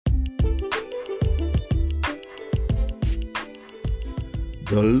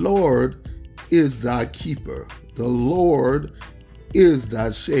The Lord is thy keeper. The Lord is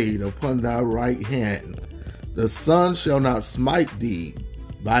thy shade upon thy right hand. The sun shall not smite thee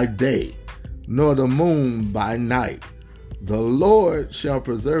by day, nor the moon by night. The Lord shall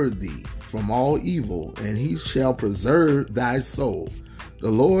preserve thee from all evil, and he shall preserve thy soul.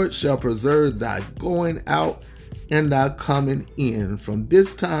 The Lord shall preserve thy going out and thy coming in from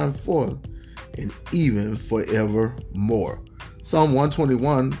this time forth and even forevermore. Psalm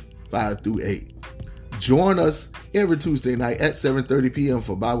 121, 5-8. Join us every Tuesday night at 7:30 p.m.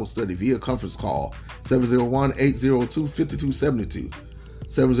 for Bible study via conference call 701-802-5272.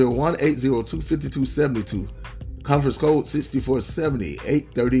 701-802-5272. Conference code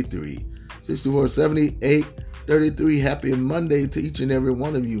 6470-833. 6470-833. Happy Monday to each and every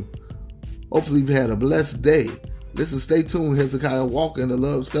one of you. Hopefully you've had a blessed day. Listen, stay tuned. Hezekiah Walker and the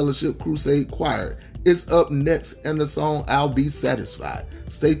Love's Fellowship Crusade Choir. It's up next, and the song I'll Be Satisfied.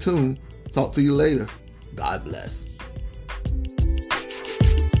 Stay tuned. Talk to you later. God bless.